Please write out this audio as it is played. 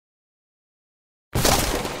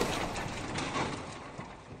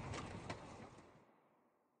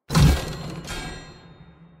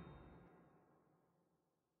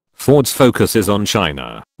Ford's focus is on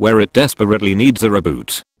China, where it desperately needs a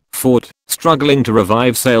reboot. Ford, struggling to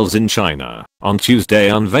revive sales in China, on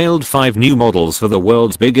Tuesday unveiled 5 new models for the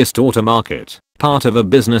world's biggest auto market, part of a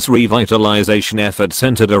business revitalization effort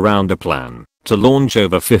centered around a plan to launch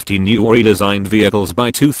over 50 new or redesigned vehicles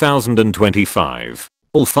by 2025.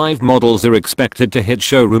 All 5 models are expected to hit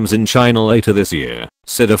showrooms in China later this year,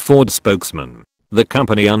 said a Ford spokesman. The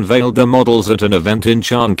company unveiled the models at an event in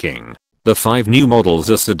Chongqing. The 5 new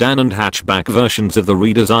models are sedan and hatchback versions of the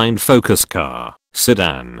redesigned Focus car,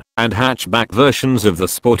 sedan and hatchback versions of the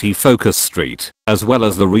sporty Focus Street, as well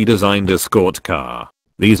as the redesigned Escort car.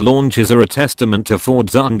 These launches are a testament to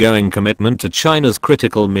Ford's ongoing commitment to China's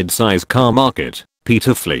critical midsize car market,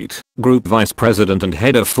 Peter Fleet, Group Vice President and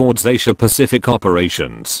Head of Ford's Asia Pacific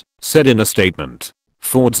Operations, said in a statement.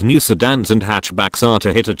 Ford's new sedans and hatchbacks are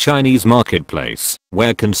to hit a Chinese marketplace,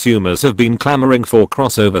 where consumers have been clamoring for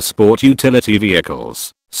crossover sport utility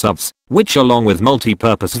vehicles, SUVs, which along with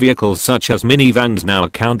multi-purpose vehicles such as minivans now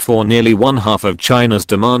account for nearly 1/2 of China's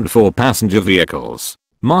demand for passenger vehicles.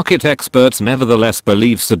 Market experts nevertheless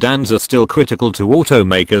believe sedans are still critical to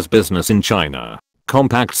automakers' business in China.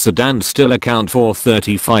 Compact sedans still account for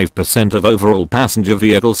 35% of overall passenger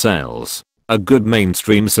vehicle sales. A good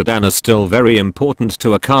mainstream sedan is still very important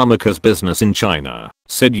to a carmaker's business in China,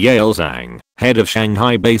 said Yale Zhang, head of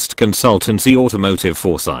Shanghai-based consultancy Automotive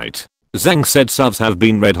Foresight. Zhang said SUVs have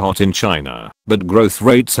been red hot in China, but growth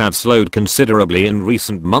rates have slowed considerably in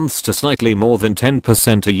recent months to slightly more than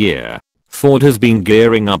 10% a year. Ford has been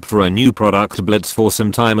gearing up for a new product blitz for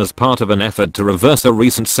some time as part of an effort to reverse a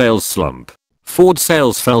recent sales slump. Ford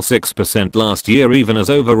sales fell 6% last year even as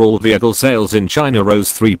overall vehicle sales in China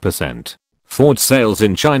rose 3%. Ford sales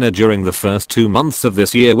in China during the first 2 months of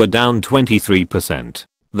this year were down 23%.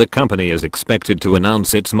 The company is expected to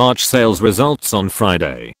announce its March sales results on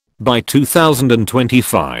Friday. By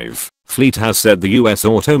 2025, Fleet has said the US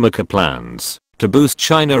automaker plans to boost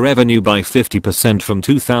China revenue by 50% from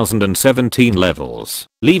 2017 levels,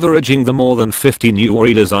 leveraging the more than 50 new or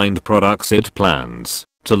redesigned products it plans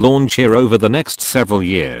to launch here over the next several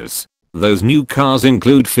years. Those new cars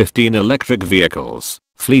include 15 electric vehicles,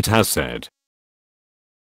 Fleet has said,